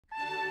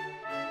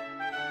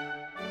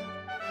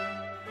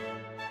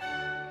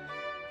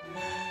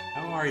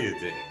are you,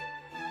 Dick?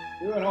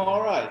 Doing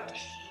all right.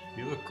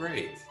 You look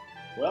great.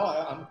 Well,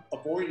 I'm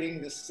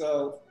avoiding this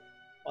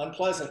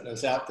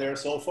unpleasantness out there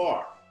so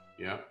far.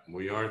 Yep,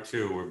 we are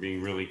too. We're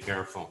being really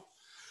careful.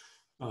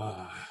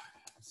 Uh,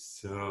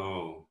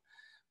 so,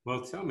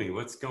 well, tell me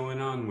what's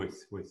going on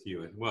with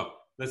you.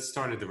 Well, let's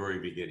start at the very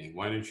beginning.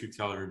 Why don't you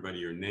tell everybody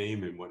your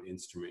name and what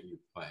instrument you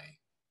play?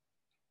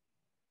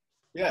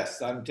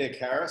 Yes, I'm Dick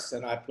Harris,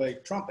 and I play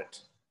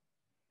trumpet.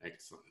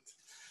 Excellent.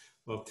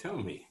 Well, tell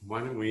me,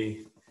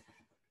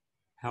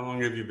 how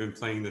long have you been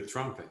playing the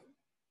trumpet?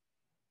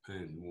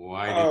 And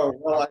why did Oh,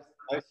 well,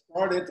 I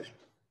started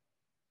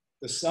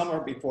the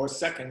summer before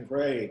second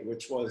grade,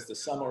 which was the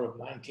summer of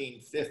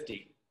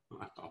 1950.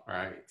 All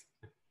right.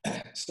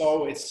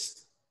 So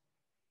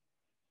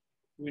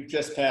we've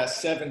just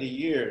passed 70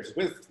 years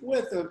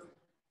with a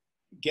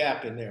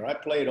gap in there. I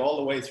played all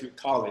the way through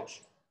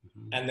college,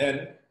 and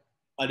then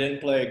I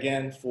didn't play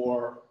again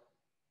for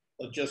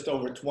just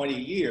over 20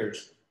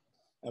 years.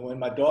 And when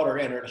my daughter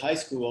entered high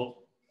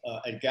school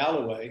at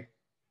Galloway,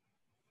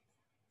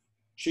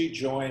 she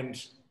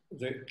joined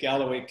the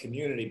Galloway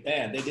Community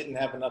Band. They didn't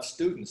have enough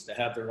students to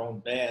have their own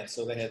band,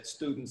 so they had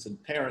students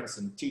and parents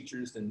and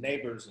teachers and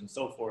neighbors and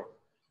so forth.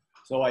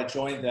 So I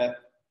joined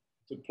that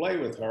to play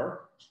with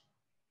her.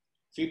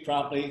 She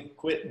promptly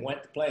quit and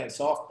went to playing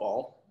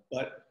softball,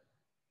 but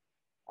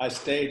I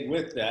stayed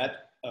with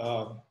that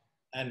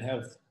and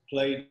have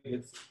played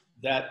with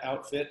that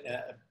outfit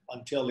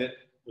until it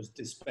was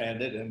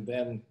disbanded, and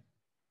then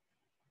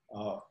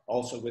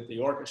also with the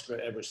orchestra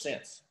ever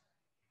since.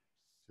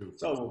 Super.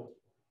 So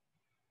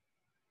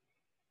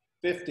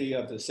 50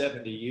 of the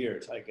 70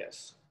 years, I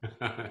guess.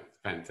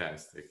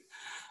 Fantastic.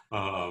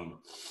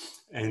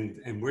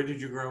 And where did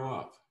you grow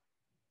up?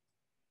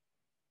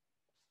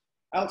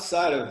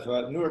 Outside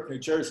of Newark, New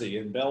Jersey,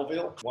 in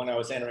Belleville. When I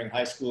was entering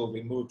high school,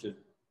 we moved to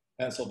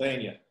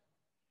Pennsylvania,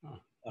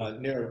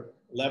 near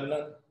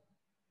Lebanon,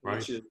 Right.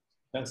 which is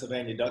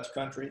Pennsylvania Dutch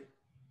country.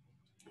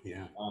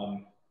 Yeah.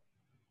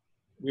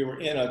 We were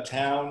in a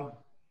town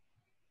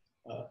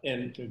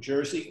in New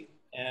Jersey,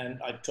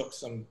 and I took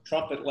some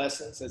trumpet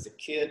lessons as a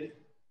kid.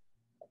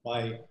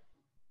 My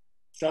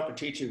trumpet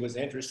teacher was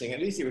interesting. At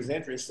least he was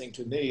interesting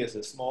to me as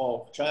a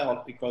small child,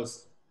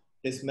 because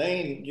his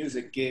main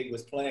music gig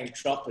was playing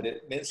trumpet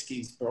at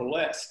Minsky's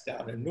Burlesque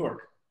down in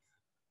Newark.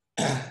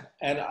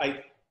 And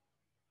I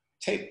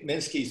take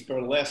Minsky's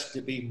Burlesque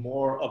to be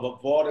more of a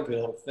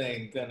vaudeville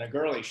thing than a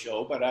girly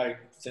show, but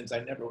since I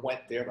never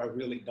went there, I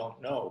really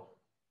don't know.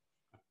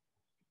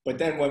 But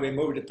then when we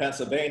moved to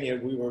Pennsylvania,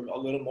 we were a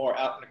little more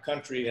out in the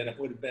country, and it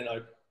would have been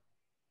a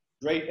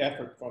great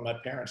effort for my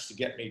parents to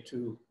get me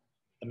to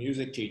a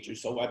music teacher.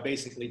 So I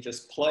basically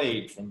just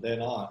played from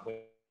then on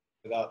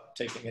without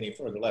taking any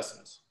further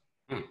lessons.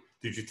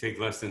 Did you take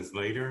lessons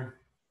later?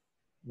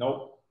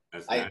 Nope.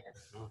 I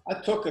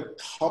took a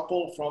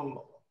couple from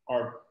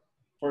our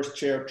first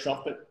chair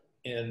trumpet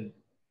in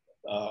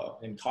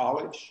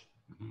college.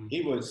 Mm-hmm.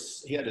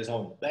 He had his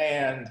own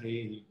band.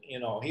 He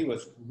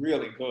was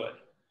really good,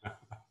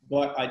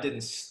 but I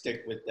didn't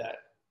stick with that.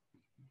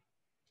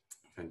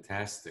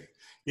 Fantastic.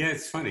 Yeah,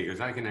 it's funny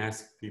because I can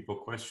ask people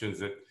questions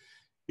that,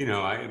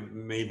 I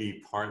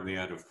maybe partly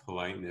out of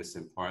politeness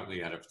and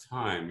partly out of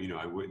time,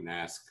 I wouldn't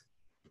ask,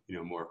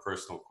 more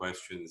personal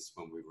questions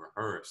when we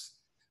rehearse.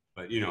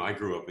 But, I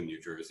grew up in New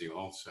Jersey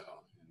also,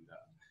 and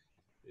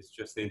it's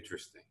just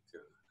interesting too.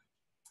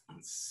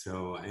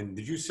 So, and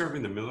did you serve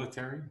in the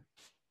military?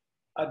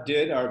 I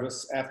did.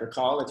 After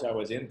college, I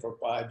was in for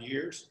 5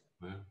 years.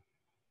 Wow.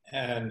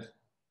 And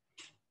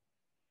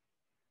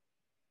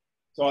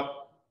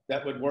thought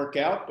that would work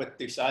out, but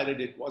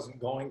decided it wasn't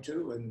going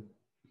to, and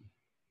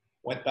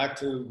went back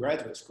to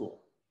graduate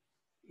school.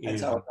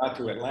 That's how I got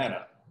to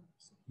Atlanta.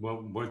 Well,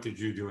 what did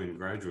you do in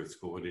graduate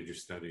school? What did you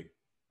study?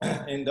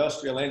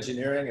 Industrial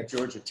engineering at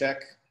Georgia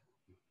Tech.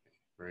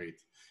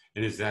 Great.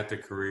 And is that the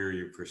career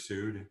you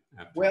pursued?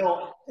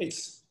 Well, it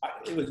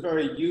was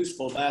very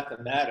useful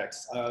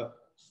mathematics.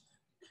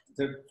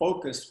 The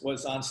focus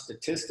was on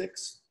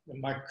statistics.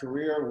 My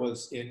career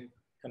was in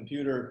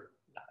computer,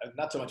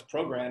 not so much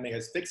programming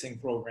as fixing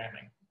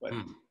programming, but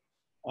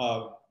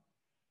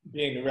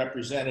being a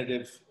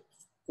representative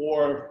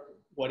for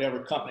whatever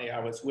company I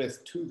was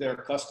with to their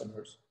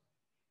customers.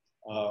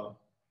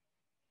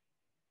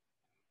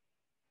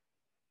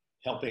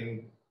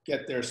 Helping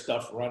get their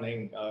stuff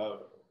running,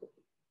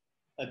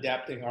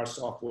 adapting our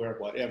software,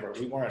 whatever.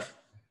 We weren't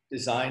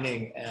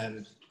designing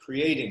and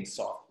creating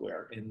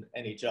software in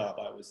any job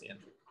I was in.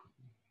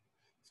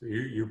 So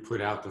you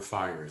put out the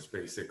fires,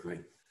 basically.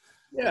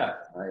 Yeah,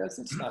 I guess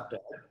it's not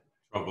bad.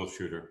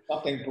 Troubleshooter.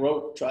 Something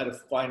broke, try to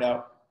find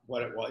out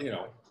what it was,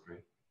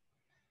 Right.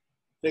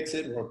 Fix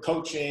it, or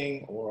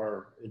coaching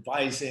or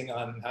advising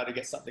on how to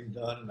get something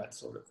done, that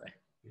sort of thing.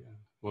 Yeah,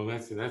 well,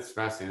 that's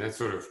fascinating.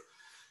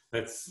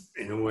 That's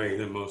in a way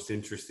the most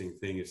interesting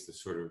thing, is to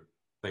sort of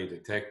play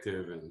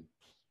detective and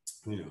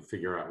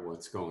figure out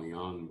what's going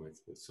on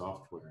with the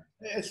software.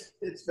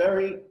 It's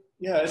very,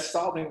 it's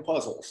solving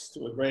puzzles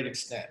to a great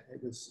extent.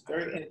 It was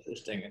very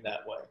interesting in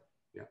that way.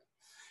 Yeah,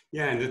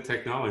 Yeah, and the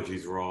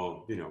technologies were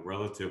all,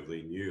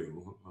 relatively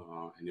new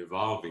and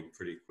evolving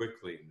pretty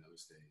quickly in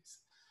those days.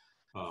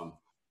 Um,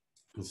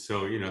 and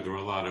so, there were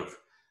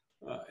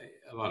uh,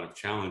 a lot of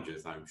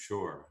challenges, I'm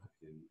sure,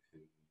 in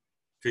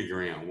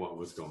figuring out what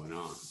was going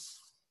on.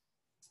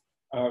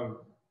 Um,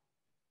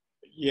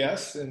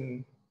 yes,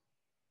 and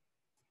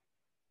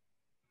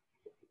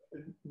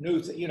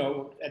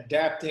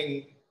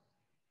adapting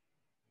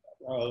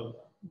uh,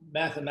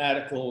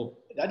 mathematical.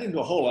 I didn't do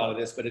a whole lot of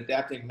this, but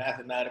adapting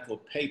mathematical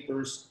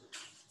papers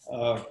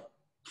uh,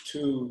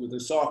 to the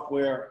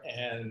software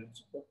and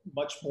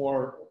much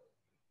more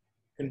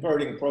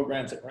converting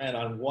programs that ran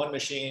on one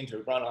machine to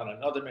run on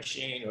another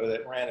machine, or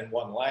that ran in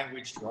one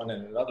language to run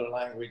in another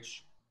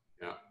language.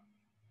 Yeah,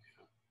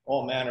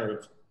 All manner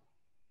of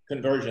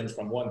conversions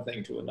from one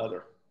thing to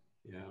another.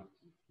 yeah,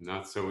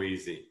 not so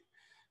easy,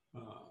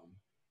 um,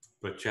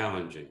 but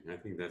challenging. I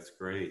think that's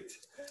great.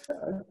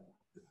 Um,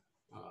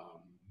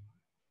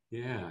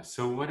 yeah.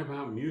 So, what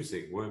about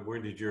music?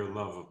 Where did your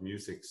love of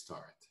music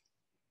start?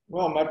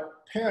 Well, my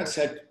parents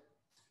had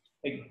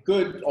a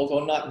good,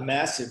 although not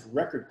massive,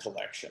 record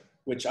collection,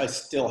 which I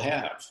still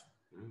have.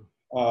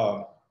 Oh,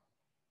 Um,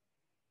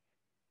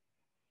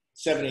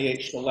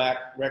 78 shellac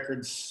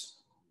records,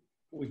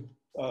 we,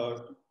 uh,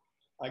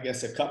 I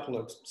guess a couple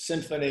of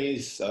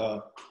symphonies.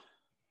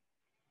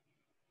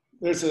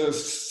 There's a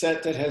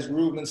set that has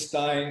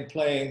Rubinstein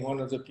playing one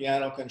of the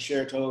piano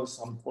concertos.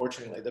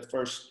 Unfortunately, the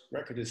first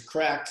record is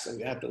cracked, so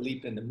you have to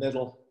leap in the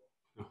middle.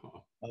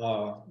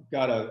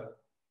 Got a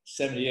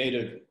 78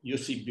 of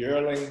Jussi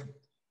Björling.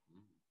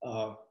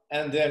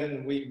 And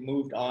then we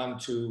moved on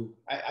to,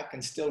 I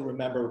can still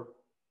remember,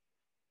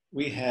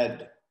 we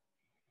had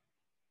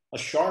a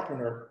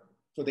sharpener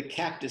for the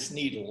cactus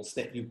needles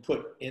that you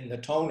put in the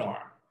tone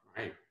arm.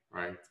 right,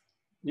 right.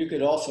 You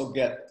could also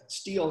get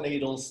steel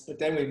needles, but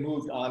then we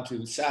moved on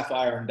to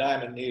sapphire and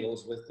diamond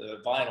needles with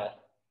the vinyl.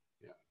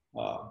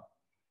 Yeah.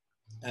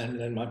 And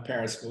then my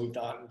parents moved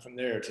on from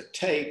there to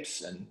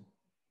tapes and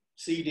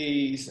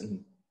CDs,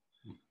 and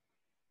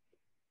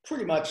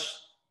pretty much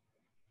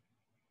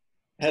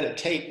had a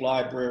tape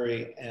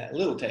library and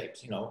little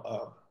tapes,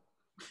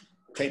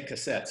 tape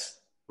cassettes.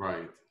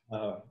 Right.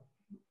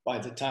 By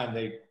the time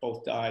they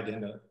both died in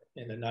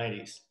the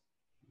 90s.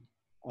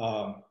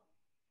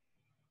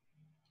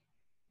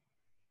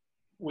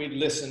 We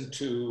listened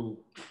to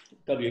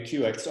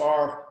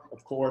WQXR,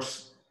 of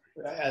course,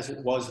 as it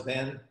was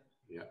then.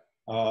 Yeah.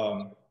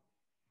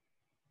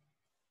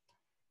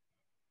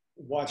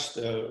 Watched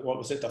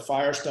the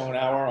Firestone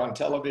Hour on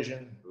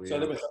television. Oh, yeah. So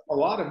there was a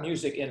lot of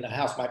music in the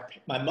house.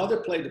 My mother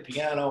played the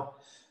piano.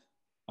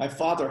 My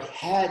father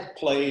had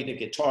played a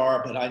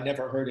guitar, but I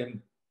never heard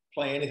him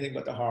play anything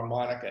but the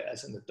harmonica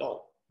as an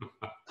adult.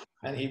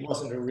 And he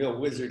wasn't a real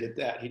wizard at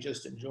that. He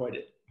just enjoyed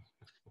it.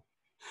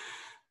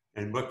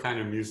 And what kind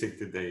of music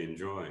did they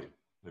enjoy?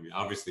 I mean,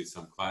 obviously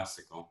some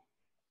classical.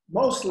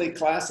 Mostly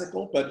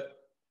classical, but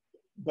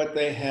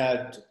they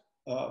had,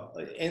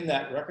 in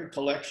that record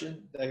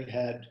collection, they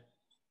had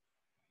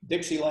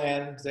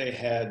Dixieland, they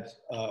had,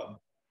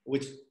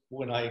 which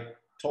when I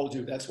told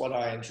you that's what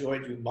I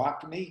enjoyed, you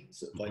mocked me,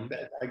 so like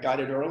that. I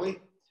got it early.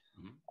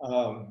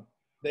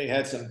 They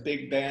had some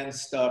big band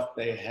stuff.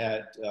 They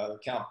had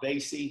Count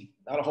Basie,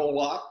 not a whole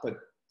lot, but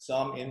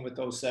some in with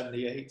those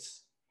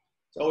 78s.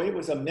 So it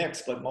was a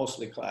mix, but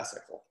mostly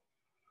classical.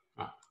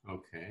 Ah,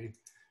 okay.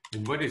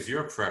 And what is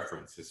your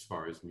preference as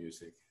far as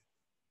music?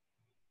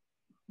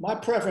 My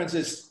preference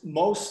is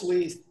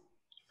mostly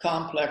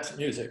complex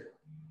music.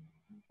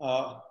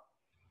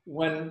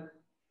 When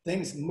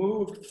things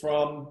moved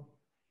from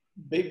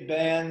big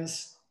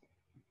bands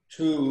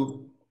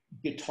to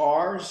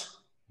guitars,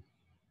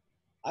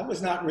 I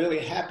was not really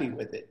happy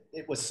with it.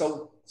 It was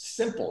so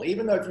simple.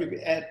 Even though if you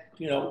add,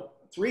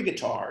 3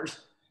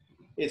 guitars,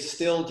 it's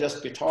still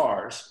just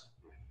guitars.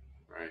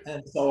 Right.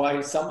 And so I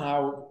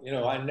somehow,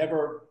 I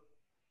never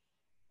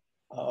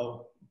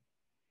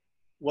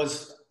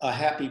was a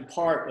happy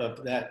part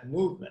of that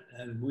movement.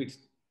 And we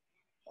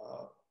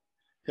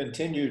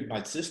continued,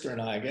 my sister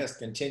and I guess,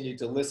 continued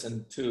to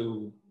listen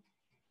to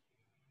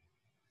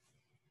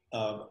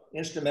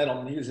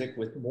instrumental music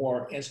with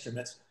more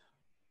instruments,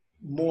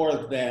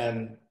 more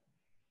than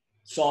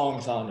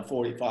songs on the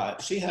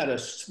 45. She had a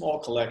small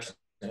collection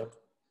of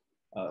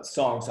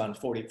songs on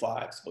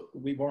 45s, but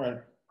we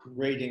weren't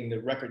raiding the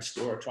record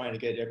store trying to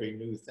get every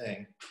new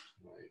thing.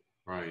 Right,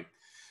 right.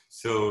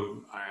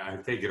 So I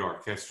take it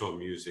orchestral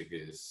music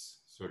is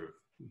sort of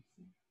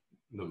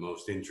the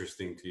most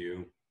interesting to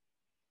you?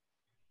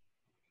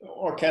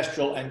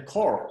 Orchestral and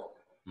choral.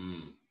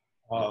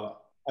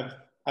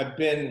 I've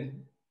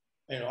been,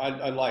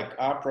 I like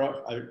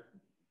opera. I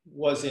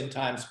was in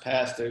times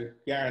past a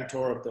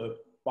guarantor of the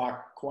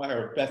Bach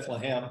Choir of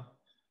Bethlehem.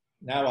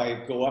 Now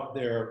I go up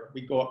there,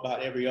 we go up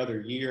about every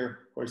other year.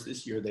 Of course,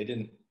 this year they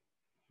didn't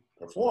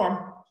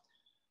perform.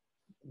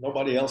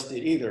 Nobody else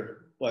did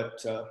either,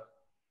 but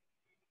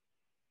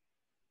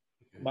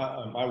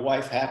my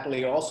wife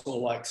happily also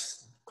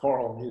likes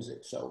choral music,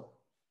 so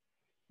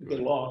we get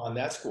along on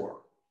that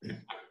score.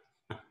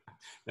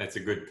 That's a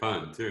good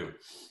pun too.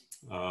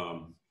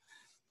 Um,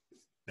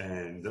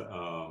 and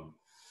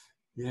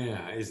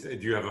yeah, do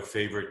you have a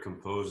favorite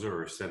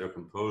composer or set of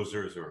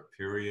composers or a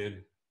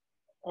period?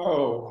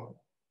 Oh,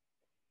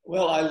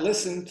 well, I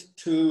listened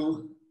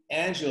to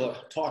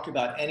Angela talk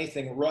about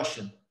anything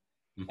Russian.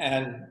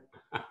 And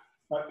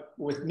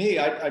with me,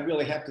 I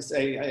really have to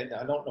say,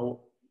 I don't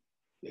know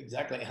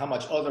exactly how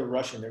much other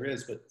Russian there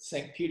is, but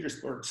St.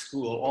 Petersburg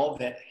School, all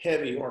that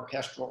heavy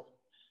orchestral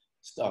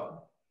stuff,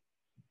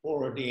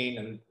 Borodin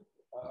and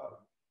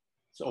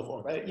so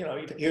forth. You know,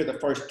 you can hear the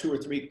first two or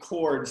three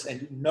chords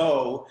and you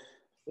know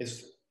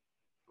it's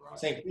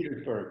St.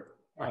 Petersburg.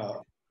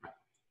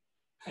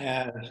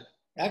 And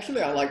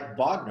actually, I like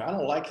Wagner. I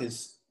don't like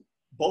his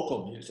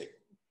vocal music,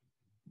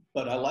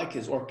 but I like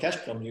his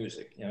orchestral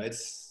music. You know, it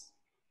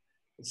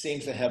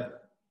seems to have,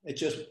 it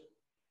just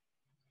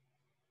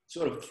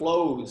sort of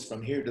flows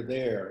from here to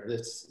there.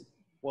 It's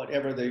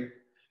whatever the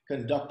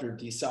conductor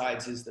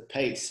decides is the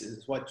pace,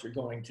 is what you're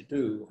going to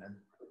do. And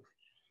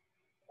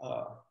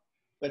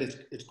but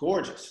it's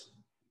gorgeous.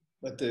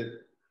 But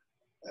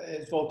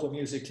his vocal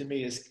music to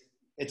me is,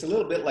 it's a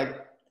little bit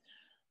like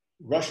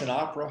Russian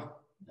opera,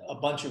 a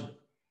bunch of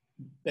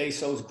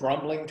bassos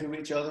grumbling to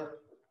each other.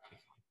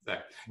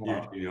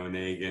 You know,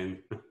 Nagin.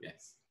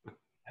 Yes.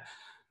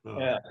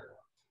 Yeah.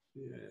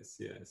 Yes,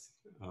 yes.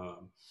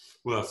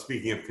 Well,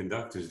 speaking of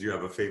conductors, do you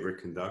have a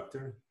favorite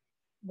conductor?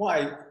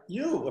 Why,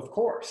 you, of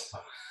course.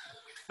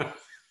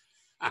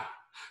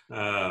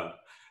 That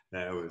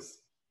was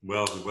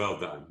well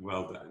done,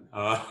 well done.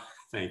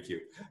 Thank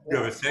you. You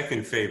have a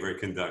second favorite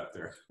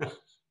conductor?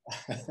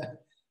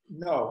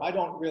 No, I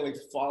don't really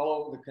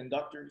follow the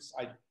conductors.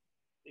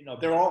 You know,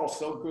 they're all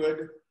so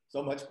good,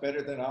 so much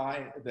better than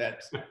I,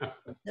 that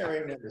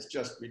comparing them is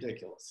just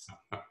ridiculous.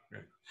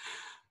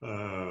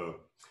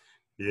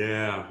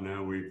 Yeah,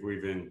 no,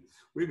 we've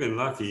been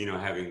lucky, you know,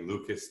 having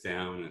Lucas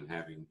down and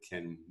having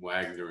Ken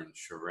Wagner and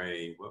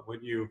Charest.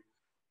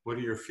 What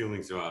are your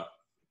feelings about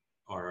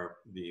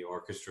the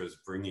orchestras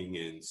bringing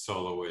in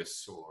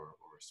soloists or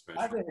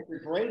special? I think it's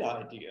a great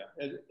idea.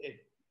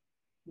 It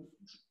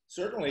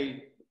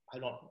certainly, I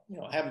don't, you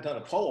know, I haven't done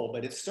a poll,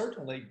 but it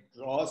certainly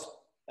draws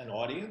an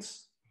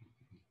audience.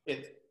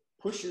 It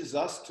pushes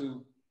us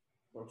to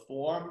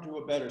perform to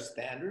a better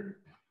standard.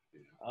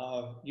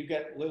 You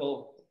get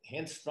little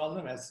hints from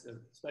them,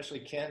 especially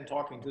Ken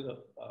talking to the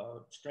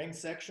string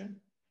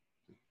section.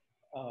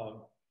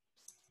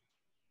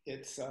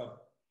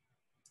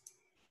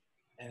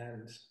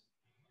 And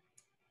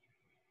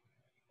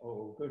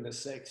oh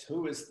goodness sakes,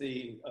 who is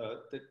the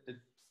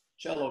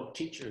cello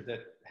teacher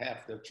that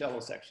half the cello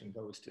section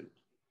goes to?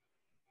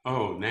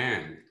 Oh,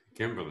 Nan,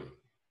 Kimberly.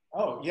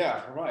 Oh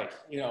yeah, right.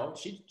 You know,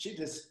 she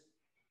just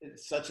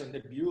is such an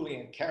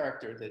ebullient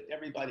character that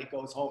everybody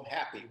goes home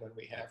happy when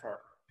we have her.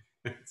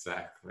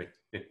 Exactly.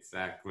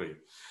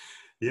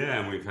 Yeah,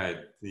 and we've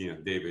had, you know,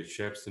 David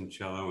Shepson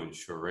cello and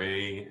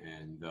Charest,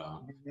 and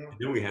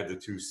then we had the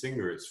two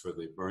singers for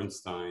the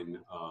Bernstein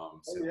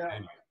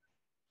Symphony.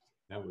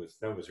 That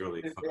was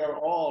really fun. They're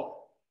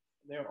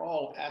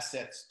all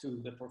assets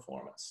to the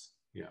performance.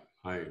 Yeah,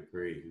 I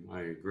agree.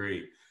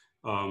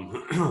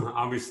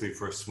 Obviously,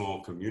 for a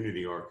small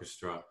community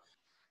orchestra,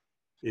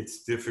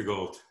 it's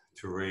difficult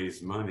to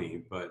raise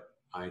money, but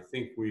I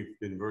think we've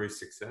been very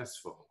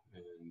successful.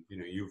 And, you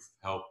know, you've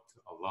helped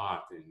a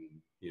lot in,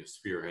 you know,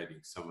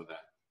 spearheading some of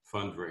that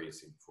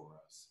fundraising for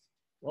us.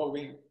 Well,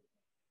 we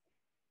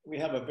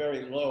have a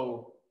very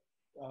low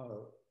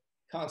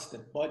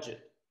constant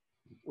budget,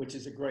 which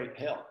is a great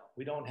help.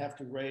 We don't have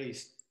to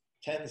raise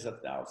tens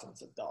of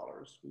thousands of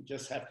dollars. We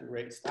just have to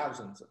raise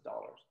thousands of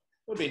dollars.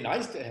 It would be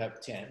nice to have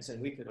tens, and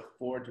we could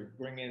afford to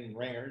bring in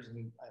ringers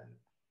and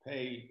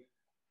pay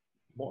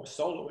more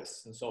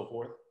soloists and so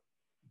forth,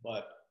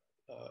 but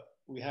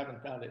we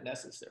haven't found it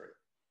necessary.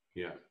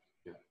 Yeah.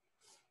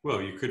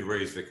 Well, you could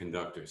raise the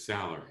conductor's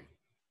salary.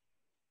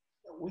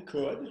 We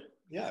could,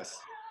 yes.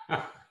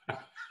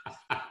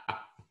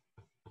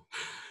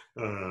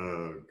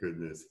 Oh,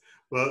 goodness.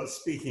 Well,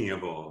 speaking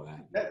of all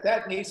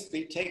that needs to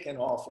be taken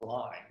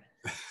offline.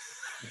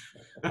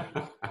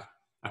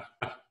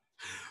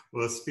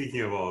 Well,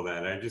 speaking of all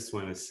that, I just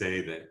want to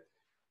say that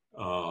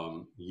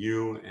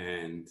you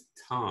and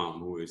Tom,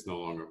 who is no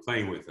longer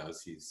playing with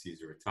us,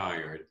 he's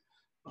retired,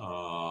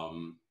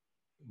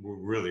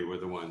 really were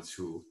the ones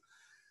who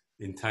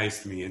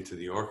enticed me into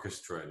the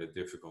orchestra at a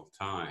difficult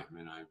time.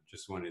 And I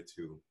just wanted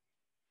to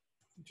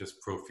just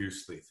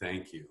profusely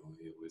thank you.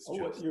 It was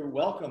You're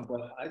welcome,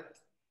 but I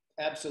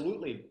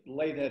absolutely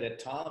lay that at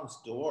Tom's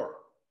door.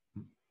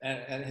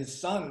 And his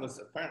son was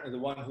apparently the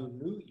one who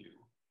knew you.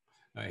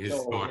 His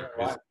daughter,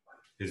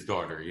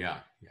 yeah.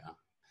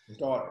 His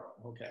daughter,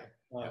 okay.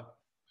 Yeah.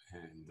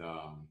 And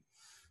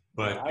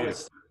but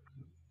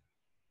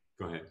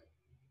go ahead.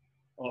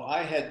 Well,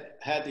 I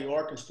had the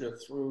orchestra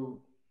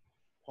through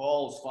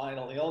Paul's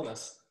final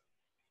illness,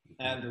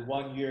 and the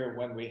 1 year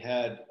when we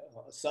had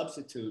a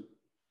substitute,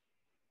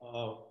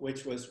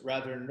 which was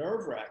rather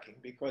nerve-wracking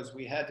because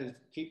we had to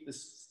keep the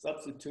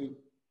substitute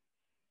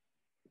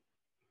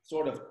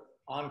sort of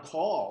on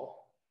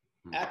call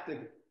at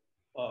the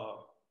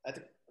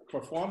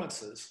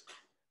performances,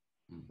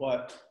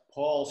 but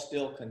Paul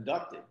still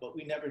conducted. But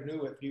we never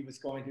knew if he was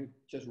going to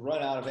just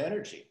run out of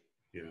energy.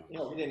 Yeah. You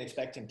know, we didn't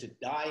expect him to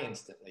die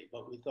instantly,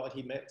 but we thought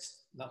he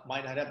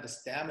might not have the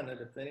stamina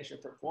to finish a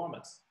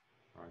performance.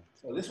 Right.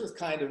 So this was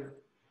kind of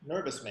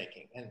nervous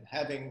making, and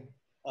having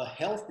a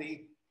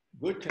healthy,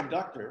 good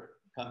conductor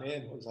come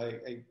in was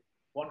a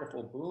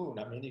wonderful boon.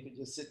 I mean, you could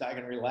just sit back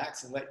and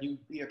relax and let you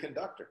be a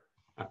conductor.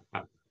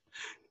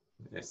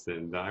 Yes,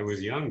 and I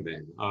was young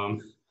then.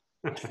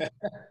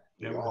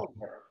 We all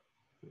were.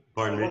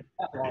 Pardon me? It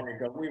wasn't that long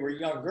ago. We were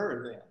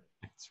younger then.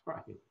 That's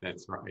right.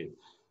 That's right.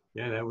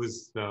 Yeah, that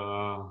was,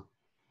 what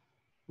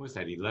was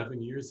that,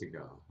 11 years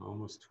ago?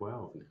 Almost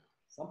 12 now.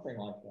 Something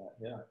like that,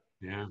 yeah.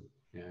 Yeah,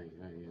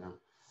 yeah.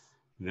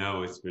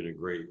 No, it's been a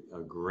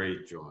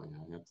great joy,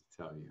 I have to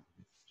tell you.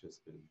 It's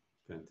just been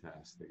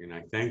fantastic. And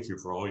I thank you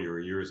for all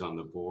your years on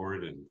the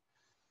board and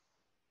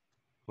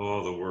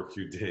all the work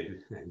you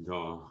did and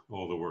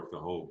all the work the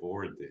whole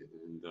board did.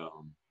 And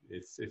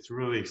it's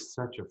really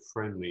such a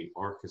friendly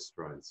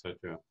orchestra and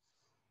such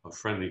a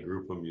friendly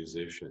group of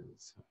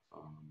musicians.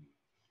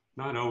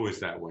 Not always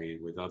that way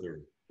with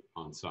other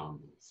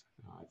ensembles.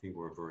 I think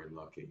we're very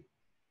lucky.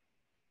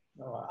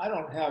 No, I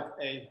don't have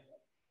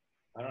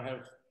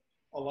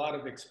a lot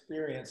of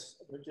experience.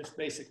 We're just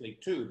basically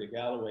two, the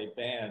Galloway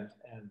Band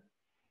and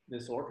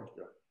this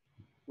orchestra,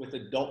 with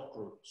adult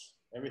groups.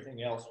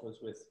 Everything else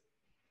was with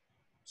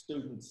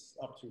students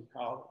up through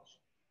college.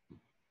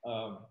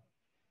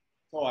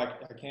 So I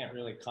can't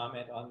really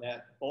comment on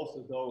that. Both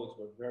of those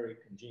were very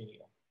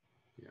congenial.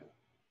 Yeah.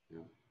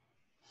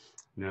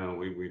 No,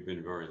 we've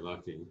been very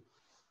lucky.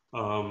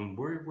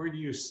 Where do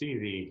you see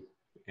the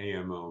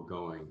AMO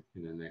going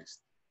in the next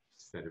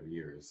set of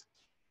years?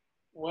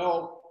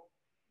 Well,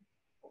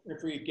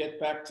 if we get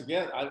back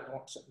together, I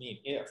don't mean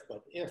if,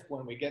 but if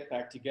when we get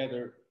back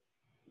together,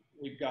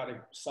 we've got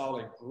a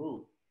solid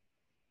group,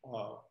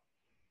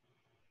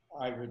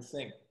 I would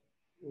think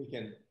we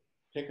can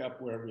pick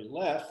up where we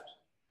left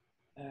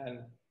and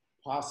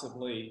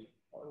possibly,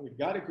 we've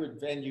got a good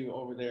venue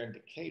over there in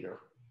Decatur.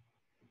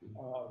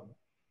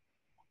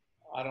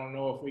 I don't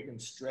know if we can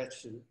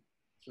stretch to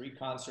 3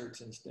 concerts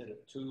instead of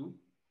 2.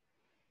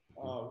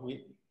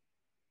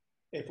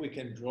 If we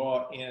can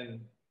draw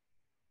in,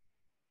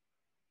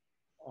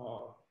 I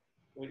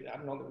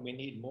don't know that we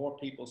need more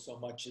people so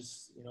much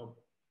as, you know,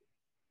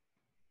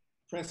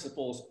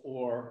 principals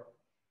or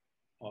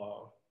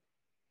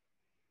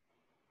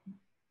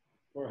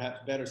perhaps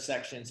better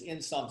sections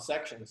in some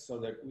sections so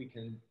that we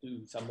can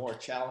do some more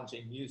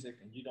challenging music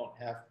and you don't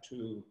have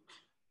to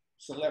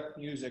select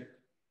music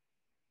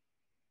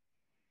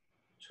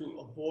to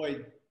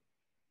avoid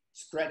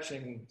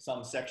stretching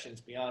some sections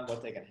beyond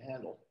what they can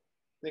handle.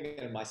 Thinking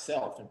of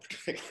myself in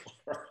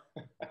particular.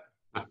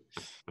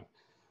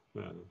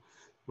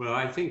 Well,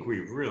 I think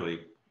we've really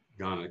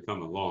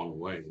come a long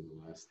way in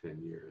the last 10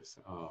 years.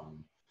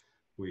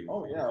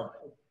 Oh yeah,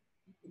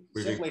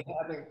 simply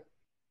having,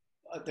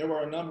 there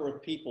were a number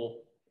of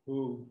people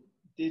who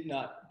did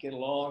not get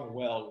along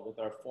well with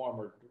our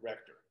former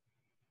director.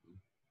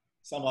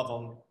 Some of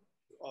them,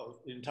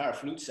 the entire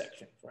flute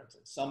section, for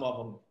instance, some of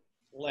them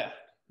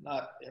left,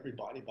 not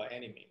everybody by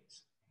any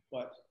means,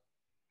 but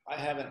I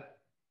haven't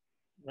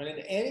run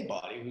into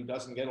anybody who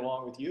doesn't get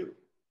along with you.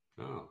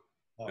 Oh,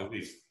 at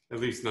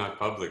least not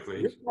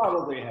publicly. You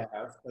probably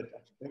have, but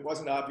it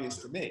wasn't obvious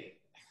to me.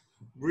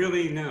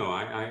 Really, no,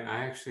 I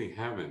actually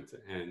haven't.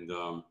 And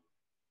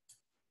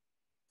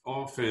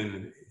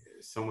often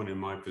someone in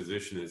my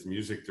position as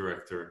music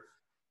director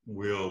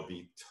will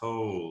be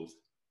told,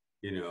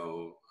 you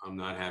know, I'm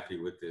not happy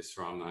with this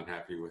or I'm not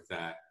happy with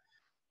that.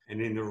 And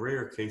in the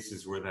rare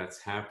cases where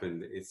that's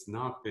happened, it's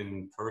not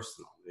been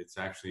personal. It's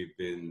actually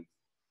been,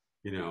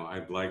 you know,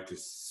 I'd like to,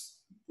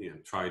 you know,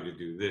 try to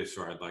do this,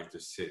 or I'd like to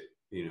sit,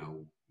 you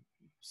know,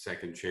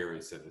 second chair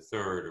instead of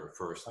third, or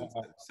first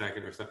instead of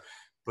second, or something.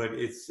 But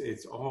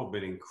it's all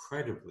been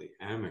incredibly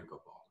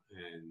amicable.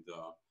 And,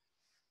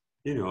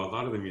 you know, a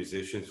lot of the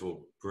musicians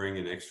will bring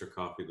an extra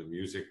copy of the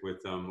music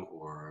with them,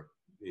 or,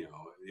 you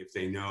know, if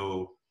they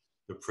know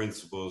the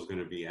principal is going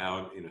to be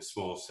out in a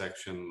small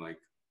section, like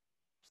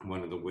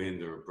one of the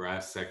wind or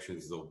brass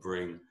sections, they'll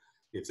bring,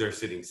 if they're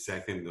sitting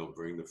second, they'll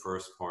bring the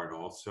first part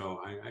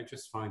also. I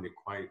just find it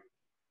quite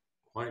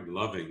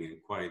loving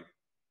and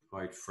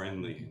quite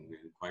friendly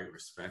and quite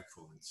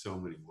respectful in so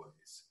many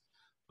ways.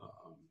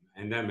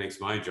 And that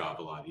makes my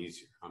job a lot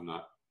easier. I'm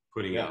not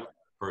putting out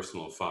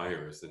personal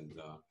fires,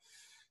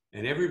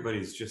 and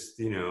everybody's just,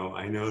 you know,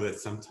 I know that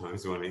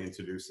sometimes when I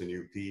introduce a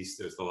new piece,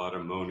 there's a lot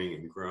of moaning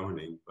and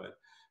groaning, but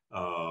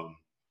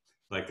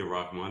like the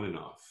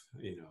Rachmaninoff,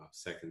 you know,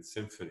 Second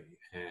Symphony.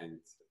 And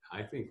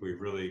I think we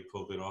really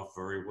pulled it off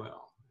very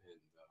well.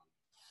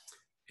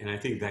 And I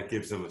think that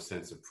gives them a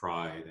sense of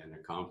pride and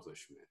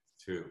accomplishment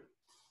too.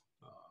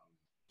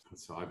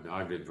 So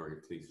I've been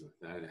very pleased with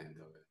that end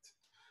of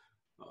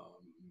it.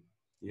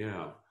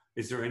 Yeah.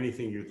 Is there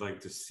anything you'd like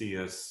to see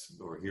us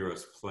or hear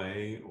us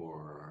play,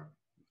 or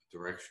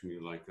direction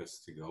you'd like us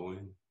to go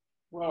in?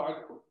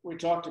 Well, we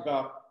talked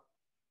about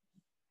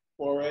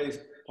Fauré's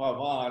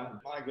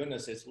Pavan, my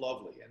goodness, it's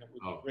lovely, and it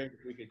would be Oh, great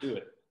if we could do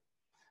it.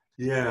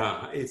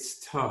 yeah, it's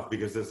tough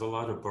because there's a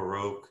lot of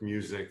Baroque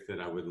music that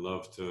I would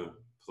love to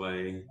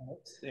play,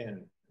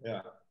 And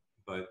yeah,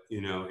 but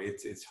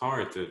it's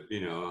hard to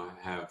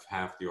have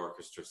half the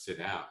orchestra sit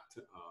out.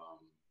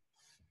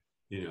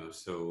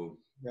 So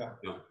yeah.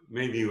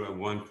 maybe at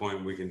one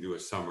point we can do a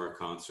summer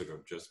concert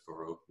of just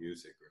Baroque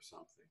music or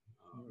something.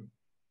 Mm.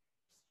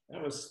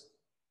 That was,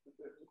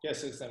 I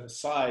guess, as an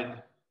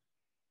aside,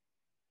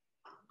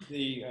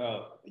 the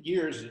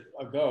years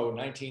ago,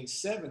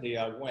 1970,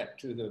 I went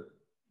to the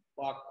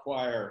Bach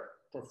choir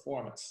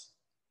performance,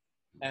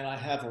 and I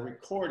have a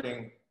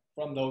recording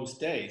from those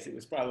days.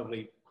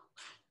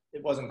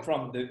 It wasn't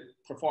from the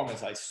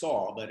performance I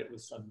saw, but it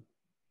was from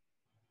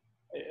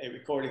a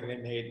recording they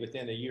made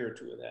within a year or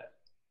two of that.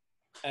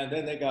 And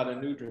then they got a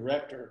new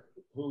director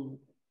who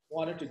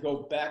wanted to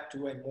go back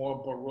to a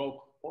more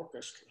Baroque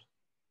orchestra.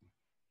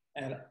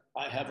 And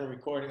I have a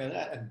recording of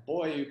that, and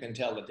boy, you can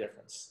tell the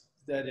difference.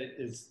 That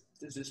there's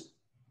this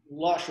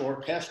lush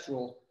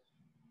orchestral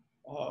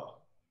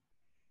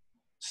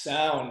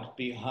sound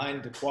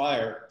behind the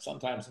choir,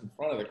 sometimes in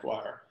front of the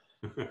choir,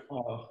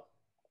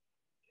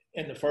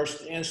 in the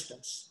first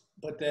instance.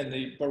 But then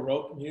the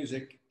Baroque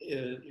music,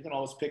 you can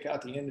always pick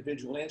out the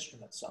individual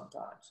instruments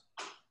sometimes.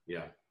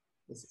 Yeah.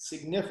 It's a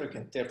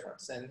significant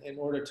difference. And in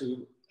order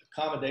to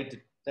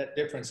accommodate that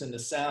difference in the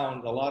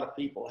sound, a lot of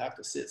people have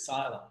to sit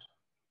silent.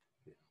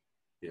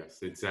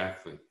 Yes,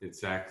 exactly.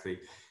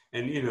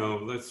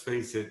 And, let's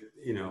face it,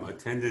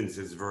 attendance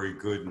is very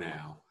good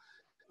now.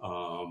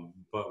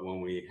 But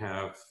when we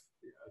have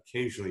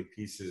occasionally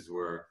pieces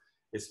where,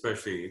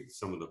 especially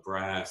some of the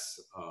brass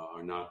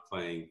are not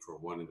playing for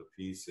one of the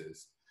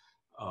pieces,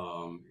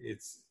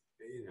 it's,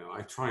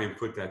 I try and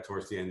put that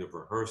towards the end of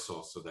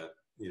rehearsal so that,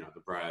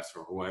 the brass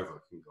or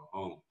whoever can go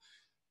home.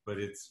 But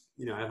it's,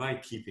 I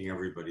like keeping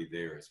everybody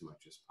there as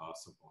much as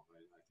possible.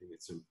 Right? I think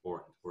it's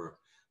important.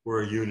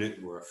 We're a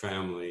unit, we're a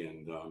family,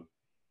 and,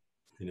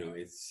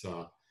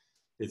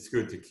 it's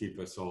good to keep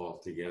us all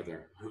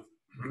together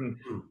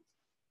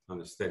on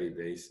a steady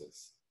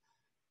basis.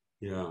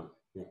 Yeah.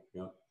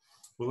 Well,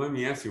 let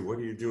me ask you, what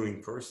are you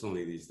doing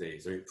personally these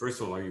days?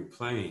 First of all, are you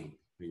playing?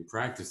 Are you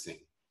practicing?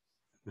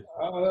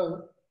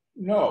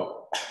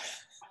 No.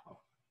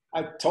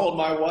 I told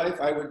my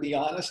wife I would be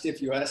honest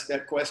if you asked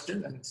that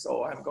question, and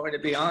so I'm going to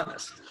be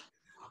honest.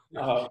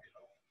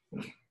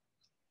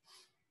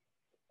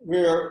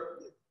 We're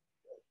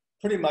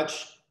pretty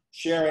much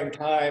sharing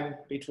time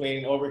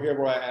between over here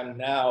where I am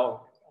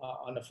now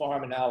on the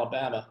farm in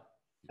Alabama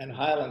and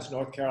Highlands,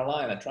 North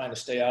Carolina, trying to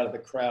stay out of the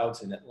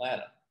crowds in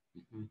Atlanta.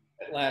 Mm-hmm.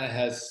 Atlanta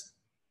has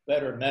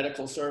better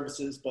medical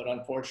services, but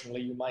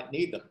unfortunately you might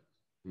need them.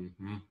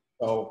 Mm-hmm.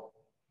 So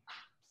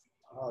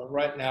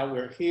right now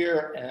we're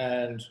here,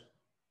 and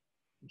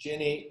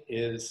Ginny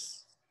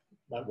is,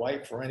 my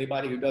wife, for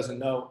anybody who doesn't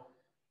know,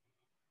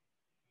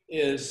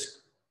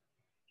 is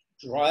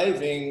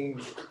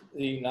driving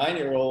the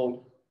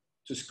 9-year-old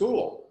to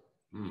school.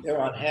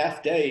 They're on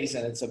half days,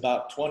 and it's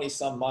about 20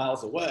 some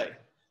miles away.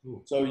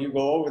 So you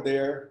go over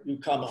there, you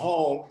come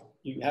home,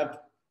 you have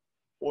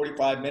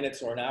 45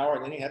 minutes or an hour,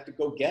 and then you have to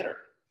go get her.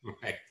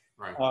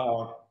 Right.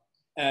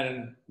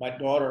 And my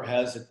daughter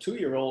has a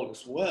 2-year-old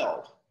as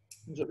well.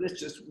 So this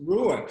just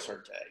ruins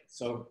her day.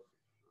 So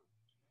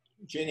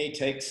Ginny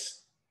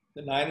takes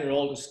the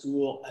 9-year-old to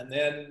school and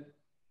then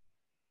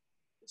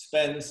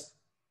spends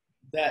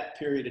that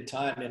period of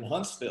time in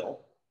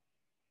Huntsville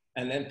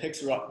and then picks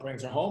her up and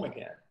brings her home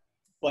again.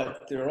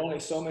 But there are only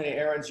so many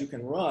errands you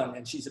can run,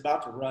 and she's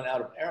about to run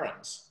out of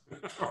errands.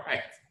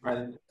 Right.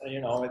 And,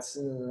 it's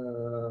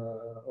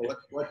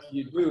what do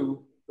you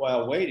do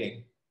while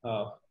waiting?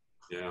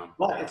 Yeah.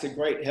 But it's a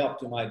great help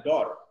to my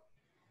daughter.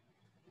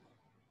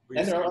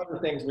 And there are other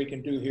things we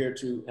can do here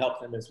to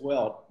help them as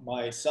well.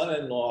 My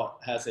son-in-law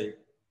has a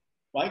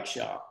bike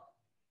shop,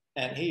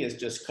 and he is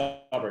just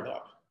covered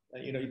up.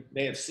 You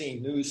may have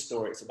seen news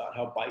stories about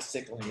how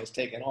bicycling has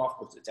taken off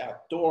because it's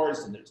outdoors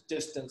and there's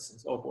distance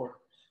and so forth.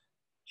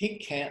 He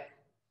can't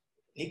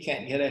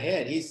get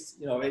ahead.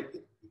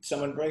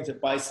 Someone brings a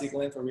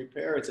bicycle in for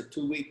repair, it's a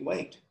 2-week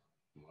wait.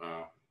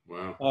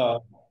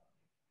 Wow.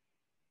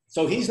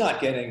 So he's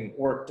not getting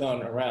work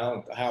done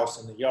around the house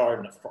and the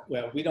yard.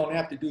 Well, we don't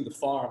have to do the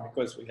farm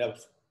because we have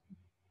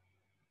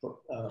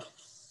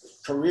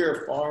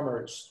career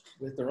farmers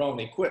with their own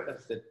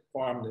equipment that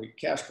farm the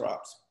cash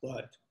crops,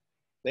 but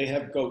they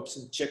have goats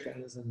and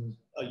chickens and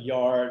a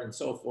yard and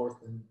so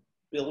forth and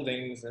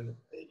buildings, and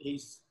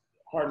he's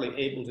hardly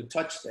able to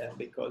touch them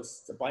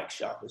because the bike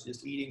shop is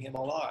just eating him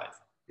alive.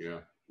 Yeah.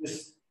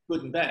 Just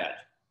good and bad.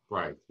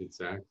 Right,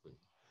 exactly.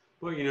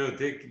 Well,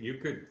 Dick, you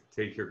could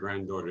take your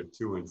granddaughter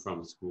to and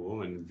from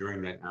school, and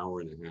during that hour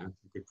and a half,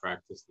 you could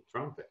practice the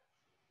trumpet.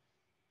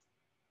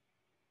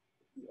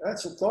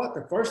 That's a thought.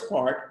 The first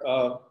part,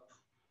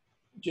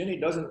 Ginny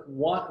doesn't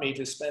want me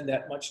to spend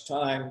that much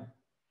time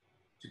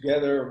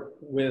together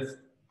with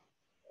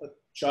a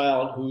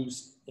child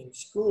who's in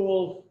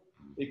school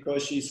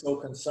because she's so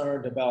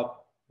concerned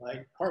about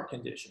my heart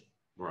condition.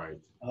 Right.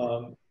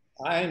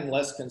 I'm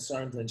less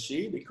concerned than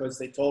she because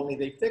they told me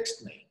they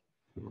fixed me.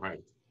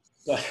 Right.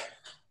 But,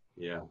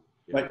 Yeah.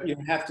 Yeah. but you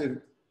have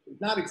to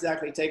not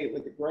exactly take it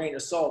with a grain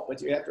of salt,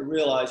 but you have to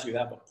realize you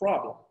have a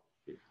problem.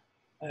 Yeah.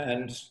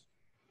 And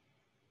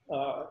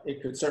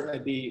it could certainly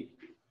be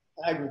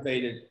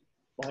aggravated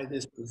by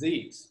this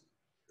disease.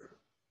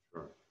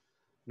 Sure.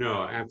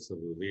 No,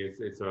 absolutely.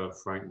 It's a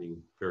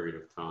frightening period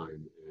of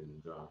time.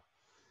 And,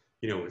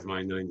 you know, with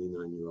my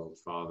 99-year-old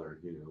father,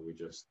 you know,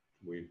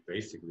 we've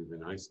basically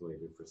been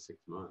isolated for 6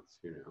 months,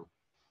 you know,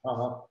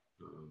 Uh-huh.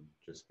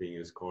 just being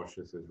as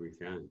cautious as we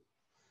can.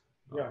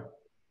 Yeah.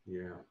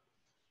 Yeah.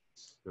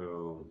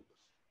 So,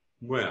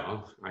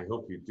 well, I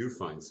hope you do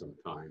find some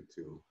time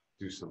to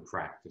do some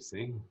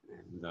practicing.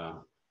 And,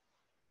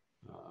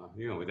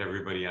 you know, with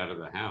everybody out of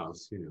the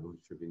house, you know, it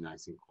should be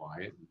nice and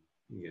quiet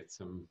and get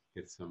some,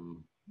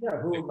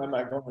 Yeah, whom am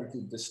I going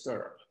to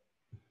disturb?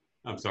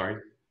 I'm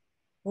sorry.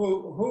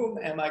 Whom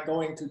am I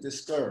going to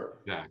disturb?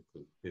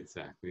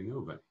 Exactly.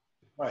 Nobody.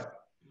 Right.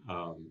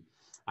 Um,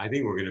 I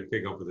think we're going to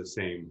pick up with the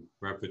same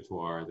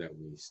repertoire that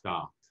we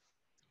stopped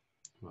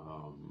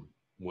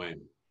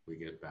when we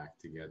get back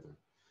together.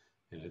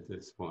 And at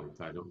this point,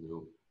 I don't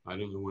know. I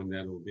don't know when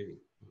that will be.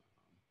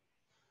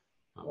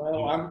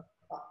 Well,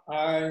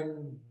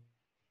 I'm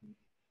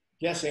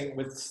guessing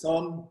with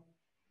some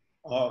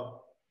uh,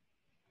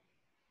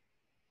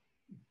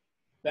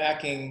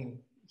 backing,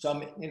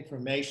 some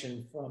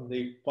information from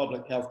the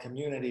public health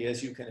community,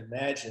 as you can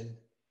imagine,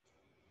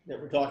 that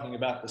we're talking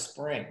about the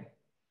spring.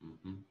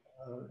 Mm-hmm.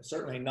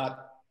 Certainly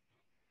not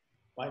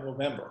by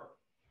November.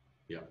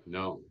 Yeah.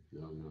 No.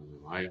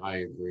 I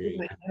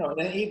agree.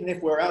 Even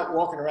if we're out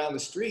walking around the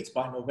streets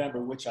by November,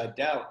 which I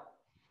doubt,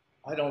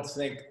 I don't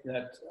think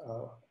that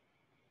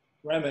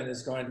Bremen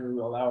is going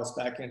to allow us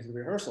back into the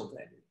rehearsal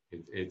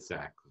venue.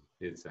 Exactly.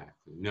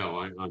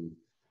 No,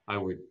 I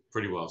would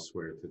pretty well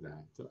swear to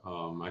that.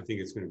 I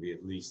think it's going to be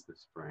at least the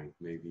spring,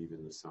 maybe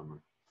even the summer.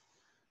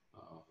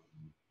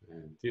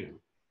 And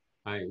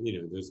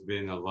you know, there's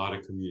been a lot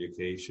of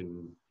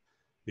communication,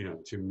 you know,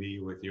 to me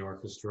with the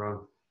orchestra,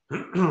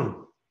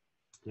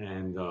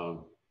 and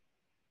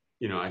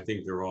you know, I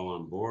think they're all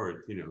on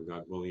board. You know,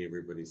 God willing,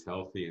 everybody's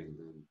healthy and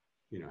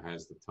you know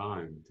has the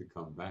time to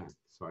come back.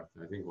 So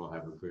I think we'll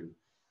have a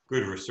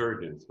good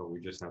resurgence, but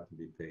we just have to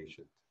be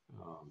patient.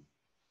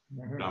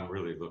 But I'm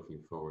really looking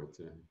forward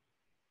to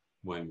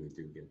when we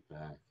do get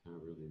back. I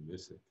really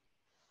miss it.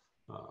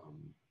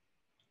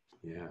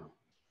 Yeah.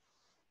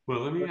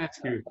 Well, let me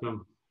ask you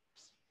some.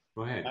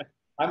 Go ahead.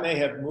 I may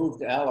have moved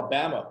to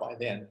Alabama by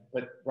then,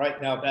 but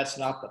right now that's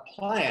not the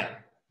plan.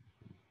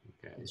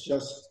 Okay. It's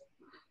just,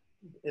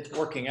 it's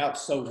working out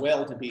so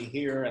well to be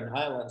here in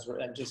Highlands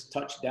and just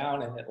touch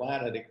down in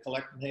Atlanta to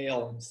collect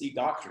mail and see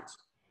doctors.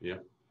 Yeah.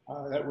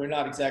 That we're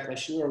not exactly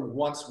sure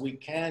once we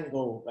can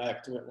go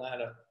back to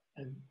Atlanta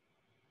and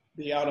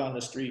be out on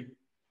the street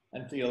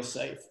and feel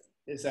safe.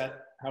 Is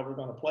that how we're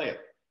going to play it?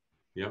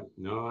 Yep.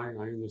 No, I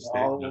understand.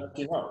 I'll let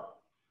you know.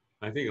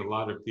 I think a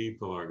lot of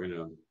people are going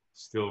to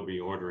still be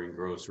ordering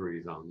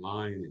groceries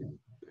online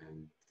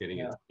and getting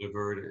it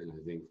delivered. And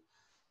I think,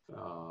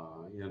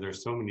 you know,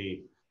 there's so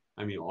many,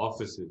 I mean,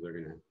 offices are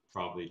going to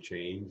probably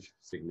change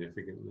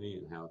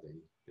significantly in how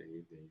they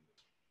you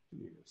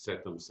know,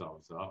 set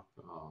themselves up.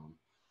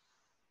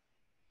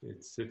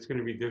 It's going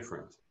to be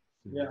different.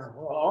 Yeah,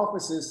 well,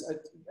 offices,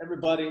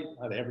 everybody,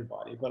 not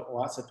everybody, but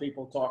lots of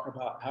people talk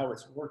about how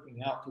it's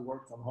working out to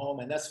work from home.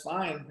 And that's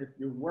fine if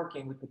you're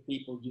working with the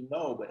people you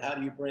know, but how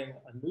do you bring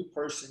a new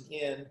person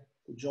in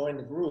to join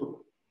the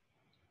group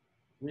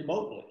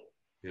remotely?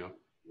 Yeah.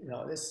 You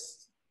know,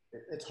 it's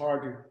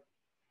hard to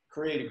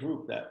create a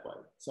group that way.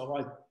 So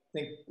I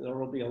think there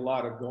will be a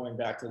lot of going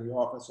back to the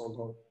office,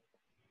 although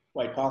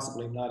quite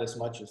possibly not as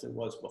much as it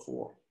was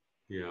before.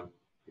 Yeah.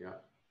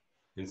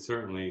 And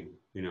certainly,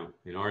 you know,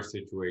 in our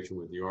situation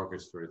with the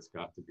orchestra, it's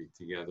got to be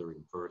together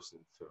in person.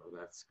 So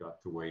that's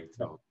got to wait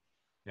till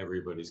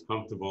everybody's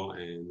comfortable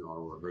and our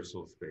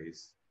rehearsal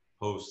space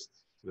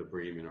hosts the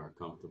Bremen are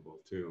comfortable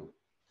too.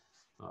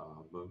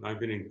 But I've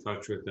been in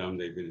touch with them.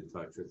 They've been in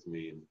touch with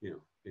me, and you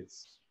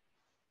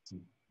know,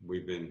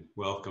 we've been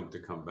welcome to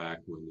come back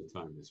when the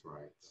time is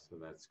right. So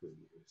that's good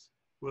news.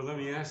 Well, let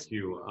me ask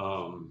you,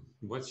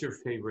 what's your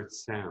favorite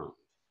sound?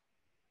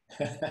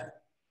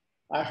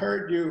 I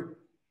heard you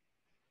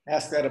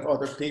ask that of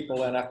other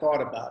people, and I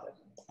thought about it,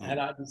 and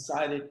I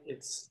decided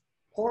it's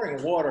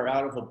pouring water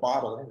out of a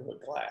bottle into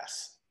a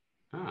glass.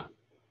 Ah.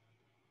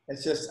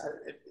 It's just,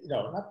 you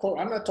know,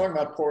 I'm not talking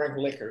about pouring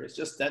liquor. It's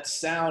just that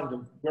sound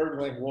of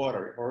gurgling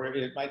water, or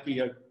it might be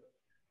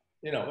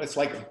you know, it's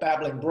like a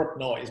babbling brook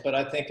noise, but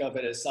I think of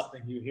it as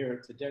something you hear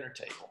at the dinner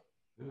table.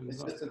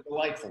 It's just a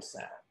delightful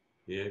sound.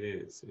 It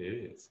is.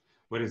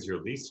 What is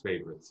your least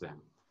favorite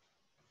sound?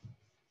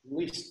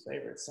 Least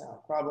favorite sound,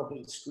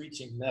 probably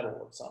screeching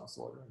metal of some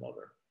sort or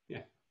another.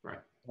 Yeah, right.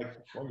 Like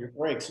when your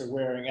brakes are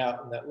wearing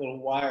out and that little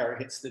wire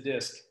hits the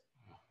disc.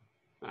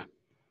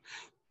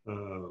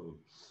 Oh,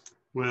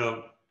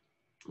 well,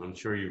 I'm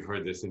sure you've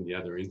heard this in the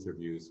other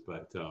interviews,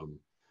 but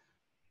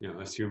you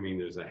know, assuming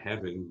there's a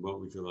heaven, what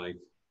would you like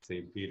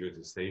St. Peter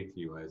to say to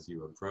you as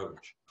you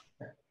approach?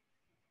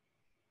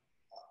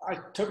 I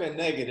took a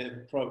negative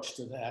approach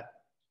to that.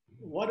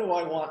 What do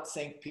I want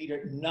St.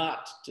 Peter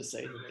not to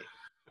say to me?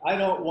 I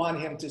don't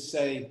want him to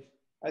say,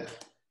 a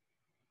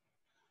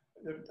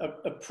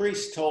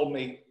priest told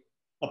me,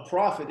 a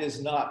prophet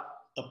is not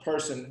a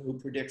person who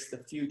predicts the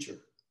future.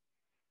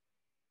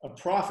 A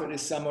prophet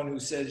is someone who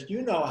says,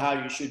 you know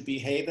how you should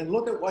behave and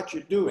look at what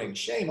you're doing.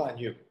 Shame on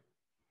you.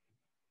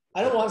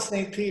 I don't want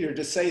St. Peter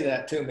to say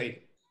that to me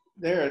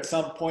there at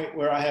some point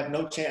where I have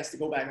no chance to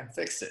go back and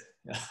fix it.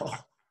 You know?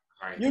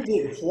 Right. You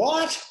did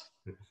what?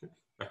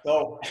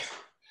 So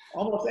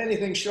almost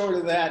anything short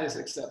of that is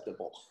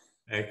acceptable.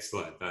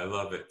 Excellent. I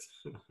love it.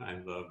 I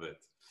love it.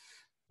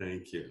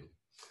 Thank you.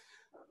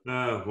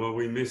 Well,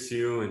 we miss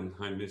you, and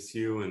I miss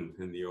you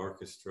and the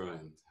orchestra,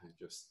 and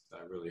I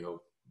really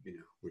hope,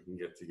 we can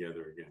get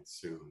together again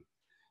soon.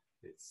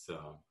 It's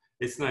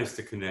nice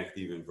to connect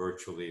even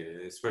virtually,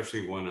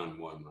 especially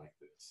one-on-one like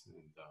this.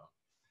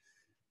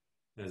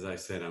 And as I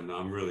said,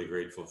 I'm really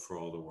grateful for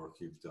all the work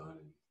you've done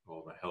and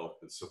all the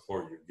help and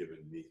support you've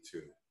given me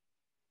too.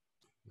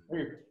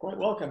 You're quite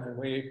welcome, and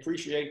we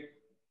appreciate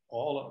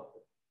all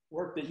the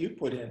work that you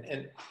put in.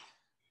 And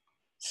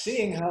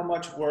seeing how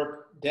much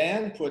work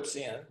Dan puts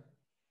in,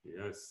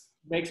 yes,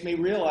 makes me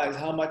realize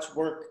how much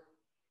work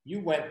you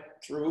went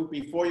through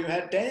before you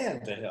had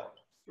Dan to help.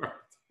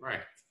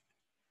 Right,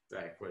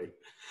 exactly.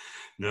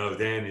 No,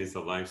 Dan is a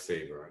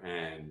lifesaver,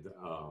 and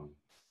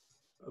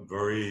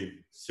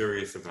very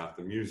serious about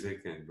the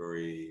music and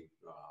very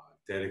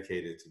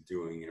dedicated to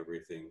doing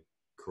everything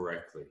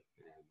correctly.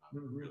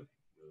 And I'm really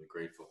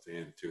grateful to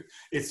him too.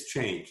 It's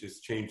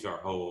changed our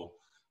whole,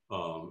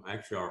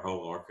 actually our whole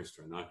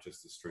orchestra, not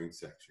just the string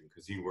section,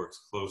 because he works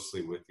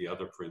closely with the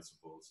other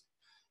principals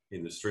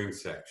in the string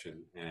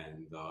section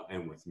and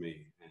with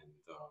me. And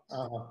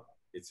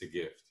it's a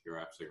gift. You're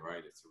absolutely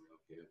right. It's a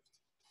real gift.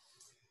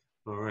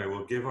 All right.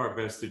 Well, give our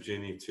best to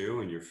Ginny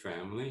too and your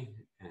family.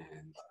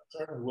 And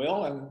certainly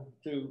will, and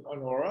to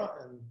Honora.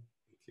 And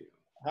thank you.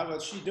 How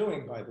is she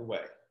doing, by the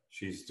way?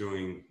 She's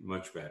doing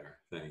much better.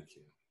 Thank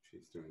you.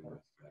 She's doing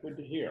much better.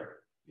 Good to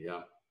hear.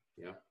 Yeah.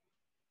 Yeah.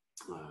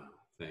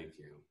 Thank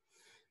you.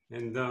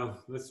 And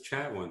let's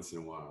chat once in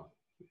a while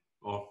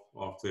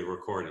off the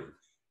recording.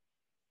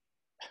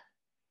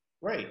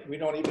 Great. We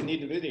don't even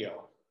need the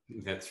video.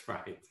 That's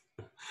right.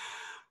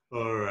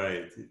 All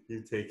right.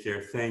 You take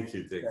care. Thank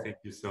you, Dick. Okay. Thank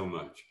you so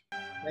much.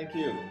 Thank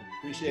you.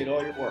 Appreciate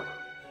all your work.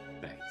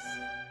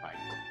 Thanks.